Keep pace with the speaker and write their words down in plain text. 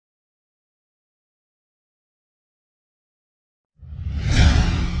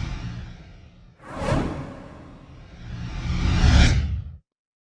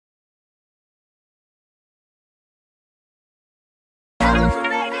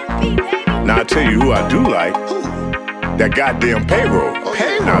Now I tell you who I do like. That goddamn Payroll.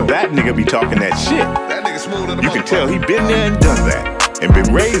 Now that nigga be talking that shit. That nigga smooth in the You can tell he been there and done that, and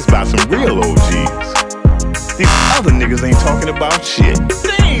been raised by some real OGs. These other niggas ain't talking about shit.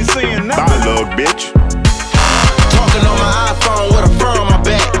 They ain't saying nothing. Bye, love, bitch. Talking on my iPhone with a fur on my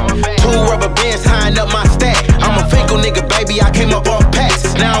back. 2 rubber bands tying up my stack. I'm a Finkel nigga, baby, I came up off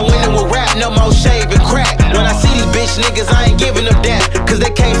packs. Now I'm winning with rap, no more shave and crack. When I see these bitch niggas, I ain't giving them that, cause they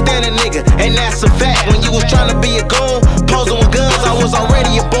can't stand a nigga, and that's a fact. When you was trying to be a goon, posing with guns, I was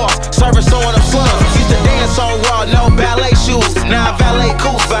already a boss, serving sewing up slugs. Used to dance on raw, no ballet shoes. Now I valet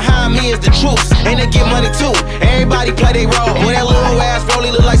coops, behind me is the troops, and they get money too. Everybody play they role. When that little ass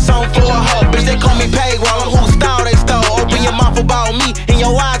rollie look like something for a hoe. Bitch, they call me Payroll, I'm whose style they stole. Open your mouth about me, and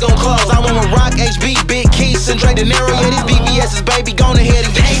your eyes gon' close. I wanna rock HB, Big Keys, and Dre De Niro. Yeah, these BBS's, baby, go ahead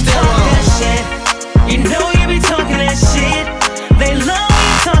and get your stereo. You know you be talking that shit. They love when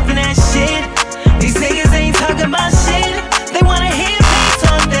you talking that shit. These niggas ain't talking about shit. They wanna hear me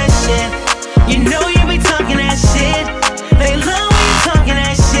talk that shit. You know you be talking that shit. They love when you talking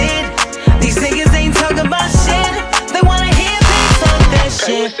that shit. These niggas ain't talking about shit. They wanna hear me talk that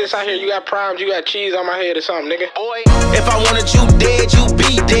shit. Hey, what's this out here? You got problems, you got cheese on my head or something, nigga? Boy, if I wanted you dead, you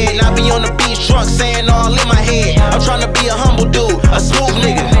be dead. And I be on the beach drunk saying all in my head. I'm tryna be a humble dude, a smooth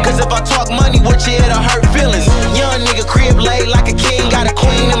nigga. Cause if I talk money with you, it'll hurt feelings. Young nigga, crib laid like a king. Got a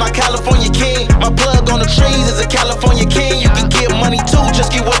queen in my California king. My plug on the trees is a California king. You can get money too,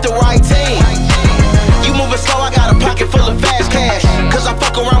 just get with the right team. You moving slow, I got a pocket full of fast cash. Cause I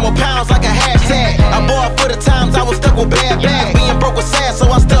fuck around with pounds like a hashtag. I bought for the times I was stuck with bad bags. Being broke was sad,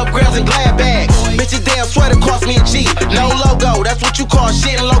 so I stuffed grills in glad bags. Bitches damn sweater cost me a G. No logo, that's what you call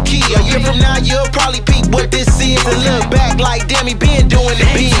shit low key. A year from now, you'll probably peep what this is and look back like, damn, he been doing the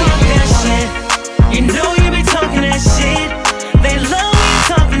beat. You know you be talking that shit. They love when you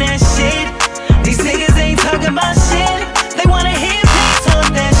talking that shit. These niggas ain't talking about shit. They wanna hear me talk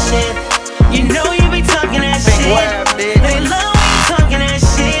that shit. You know you be talking that shit. They love when you talking that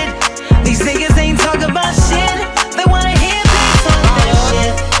shit. These niggas ain't talking about shit. They wanna hear me talk that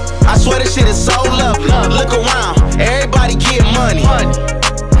shit. I swear this shit is so lovely. Look around, everybody get money.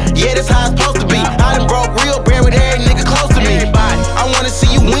 Yeah, that's how it's supposed to be. I done broke real bread with every nigga close to me. I wanna see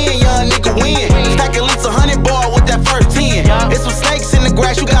you win, young nigga, win. Stack at least 100 ball with that first 10. It's some snakes in the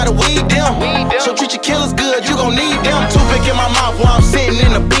grass, you gotta weed them. So treat your killers good, you gon' need them. Toothpick in my mouth while I'm sitting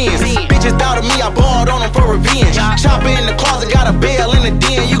in the Benz. Bitches doubted me, I balled on them for revenge. Chopper in the closet, got a bell in the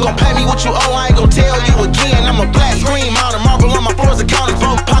den. You gon' pay me what you owe, I ain't gon' tell you again. I'm a black screen mountain, marble on my floors, accountants,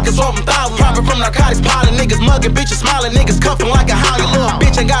 both pockets open thousands. Profit from narcotics, piling niggas, mugging bitches, smiling niggas, cuffing like a hound. Your little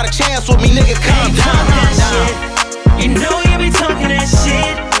bitch ain't got a chance with me, nigga, calm down. You know